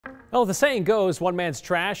Well, the saying goes, one man's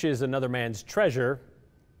trash is another man's treasure.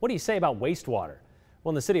 What do you say about wastewater?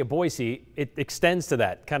 Well, in the city of Boise, it extends to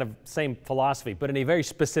that kind of same philosophy, but in a very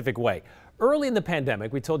specific way. Early in the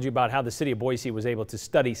pandemic, we told you about how the city of Boise was able to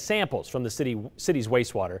study samples from the city's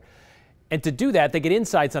wastewater. And to do that, they get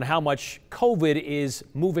insights on how much COVID is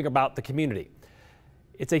moving about the community.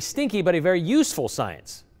 It's a stinky but a very useful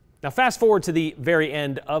science. Now, fast forward to the very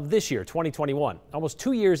end of this year, 2021, almost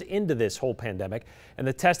 2 years into this whole pandemic, and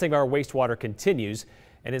the testing of our wastewater continues,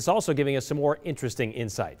 and it's also giving us some more interesting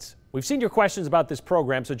insights. We've seen your questions about this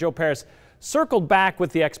program, so Joe Paris circled back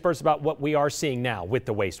with the experts about what we are seeing now with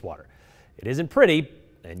the wastewater. It isn't pretty,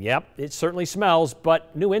 and yep, it certainly smells,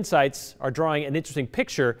 but new insights are drawing an interesting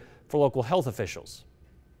picture for local health officials.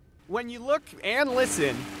 When you look and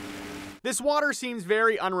listen, this water seems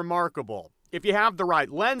very unremarkable. If you have the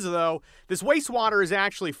right lens, though, this wastewater is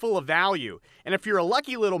actually full of value. And if you're a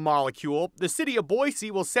lucky little molecule, the city of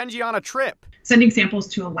Boise will send you on a trip. Sending samples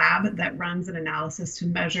to a lab that runs an analysis to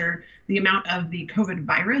measure the amount of the COVID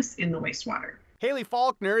virus in the wastewater. Haley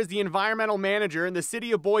Faulkner is the environmental manager in the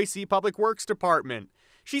city of Boise Public Works Department.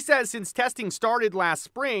 She says since testing started last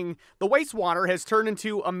spring, the wastewater has turned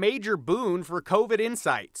into a major boon for COVID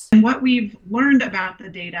insights. And what we've learned about the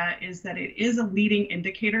data is that it is a leading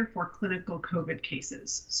indicator for clinical COVID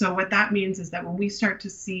cases. So what that means is that when we start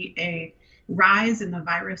to see a rise in the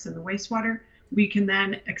virus in the wastewater, we can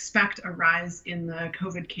then expect a rise in the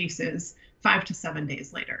COVID cases 5 to 7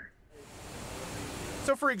 days later.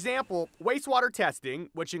 So for example, wastewater testing,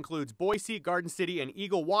 which includes Boise, Garden City, and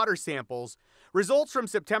Eagle water samples, results from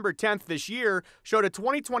September 10th this year showed a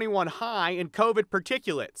 2021 high in COVID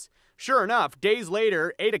particulates. Sure enough, days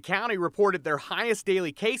later, Ada County reported their highest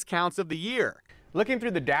daily case counts of the year. Looking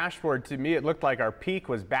through the dashboard, to me, it looked like our peak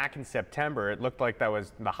was back in September. It looked like that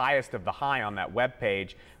was the highest of the high on that web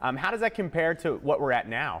page. How does that compare to what we're at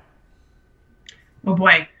now? Oh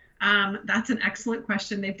boy. That's an excellent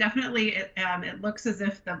question. They've definitely, it looks as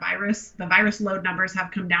if the virus load numbers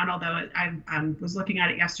have come down, although I was looking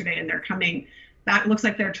at it yesterday and they're coming, that looks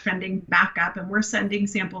like they're trending back up, and we're sending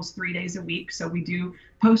samples 3 days a week. So we do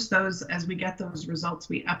post those as we get those results,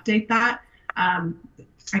 we update that.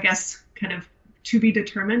 I guess kind of to be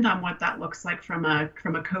determined on what that looks like from a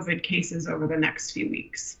COVID cases over the next few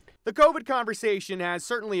weeks. The COVID conversation has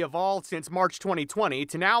certainly evolved since March 2020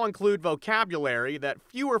 to now include vocabulary that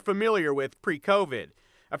few are familiar with pre-COVID.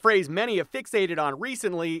 A phrase many have fixated on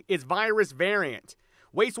recently is virus variant.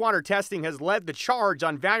 Wastewater testing has led the charge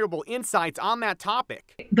on valuable insights on that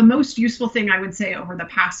topic. The most useful thing I would say over the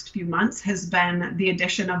past few months has been the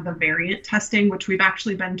addition of the variant testing, which we've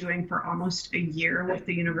actually been doing for almost a year with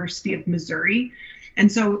the University of Missouri.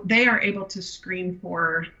 And so they are able to screen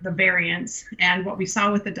for the variants. And what we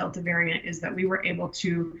saw with the Delta variant is that we were able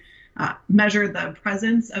to measure the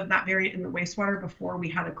presence of that variant in the wastewater before we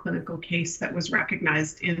had a clinical case that was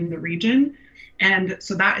recognized in the region. And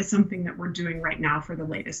so that is something that we're doing right now for the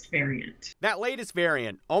latest variant. That latest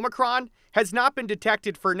variant, Omicron, has not been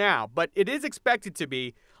detected for now, but it is expected to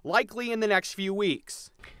be likely in the next few weeks.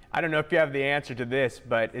 I don't know if you have the answer to this,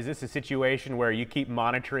 but is this a situation where you keep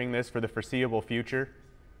monitoring this for the foreseeable future?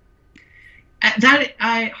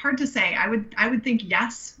 Hard to say. I would think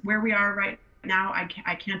yes. Where we are right now,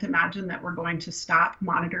 I can't imagine that we're going to stop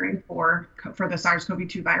monitoring for the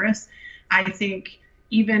SARS-CoV-2 virus. I think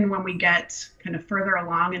even when we get kind of further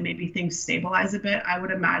along and maybe things stabilize a bit, I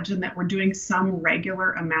would imagine that we're doing some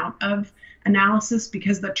regular amount of analysis,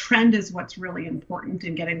 because the trend is what's really important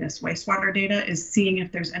in getting this wastewater data, is seeing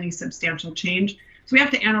if there's any substantial change. So we have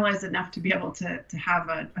to analyze enough to be able to have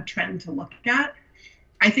a trend to look at.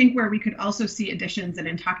 I think where we could also see additions, and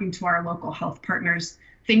in talking to our local health partners,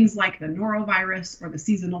 things like the norovirus or the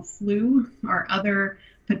seasonal flu or other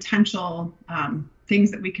potential things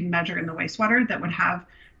that we can measure in the wastewater that would have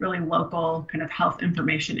really local kind of health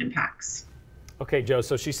information impacts. Okay, Joe,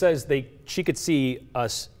 so she says she could see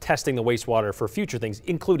us testing the wastewater for future things,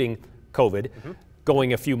 including COVID,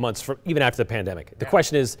 going a few months from even after the pandemic. The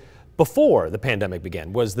question is, before the pandemic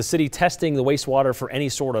began, was the city testing the wastewater for any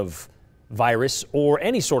sort of virus or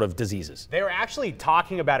any sort of diseases? They were actually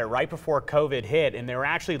talking about it right before COVID hit, and they were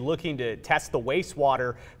actually looking to test the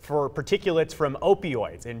wastewater for particulates from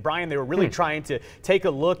opioids. And Brian, they were really trying to take a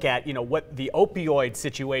look at, what the opioid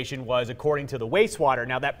situation was according to the wastewater.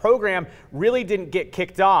 Now, that program really didn't get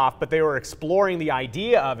kicked off, but they were exploring the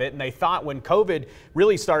idea of it, and they thought when COVID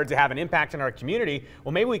really started to have an impact in our community,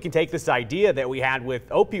 well, maybe we can take this idea that we had with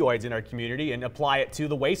opioids in our community and apply it to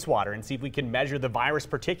the wastewater and see if we can measure the virus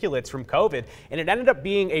particulates from COVID. COVID, and it ended up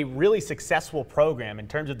being a really successful program in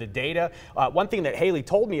terms of the data. One thing that Haley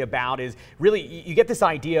told me about is really you get this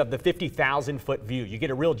idea of the 50,000-foot view. You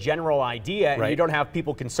get a real general idea, and you don't have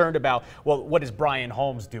people concerned about, well, what is Brian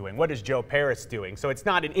Holmes doing? What is Joe Paris doing? So it's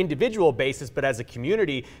not an individual basis, but as a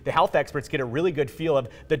community, the health experts get a really good feel of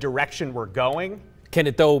the direction we're going. Can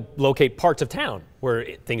it, though, locate parts of town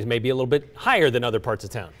where things may be a little bit higher than other parts of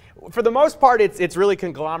town? For the most part, it's really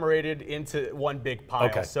conglomerated into one big pile.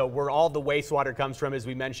 Okay. So where all the wastewater comes from, as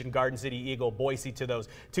we mentioned, Garden City, Eagle, Boise, to those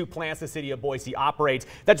 2 plants the city of Boise operates,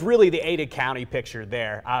 that's really the Ada County picture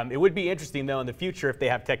there. It would be interesting, though, in the future if they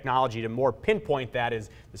have technology to more pinpoint that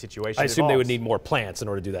as the situation I assume evolves. they would need more plants in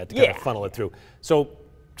order to do that, to kind of funnel it through. So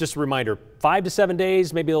just a reminder, 5 to 7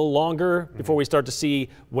 days, maybe a little longer, before we start to see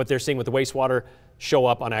what they're seeing with the wastewater show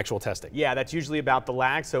up on actual testing. Yeah, that's usually about the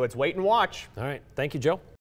lag, so it's wait and watch. All right. Thank you, Joe.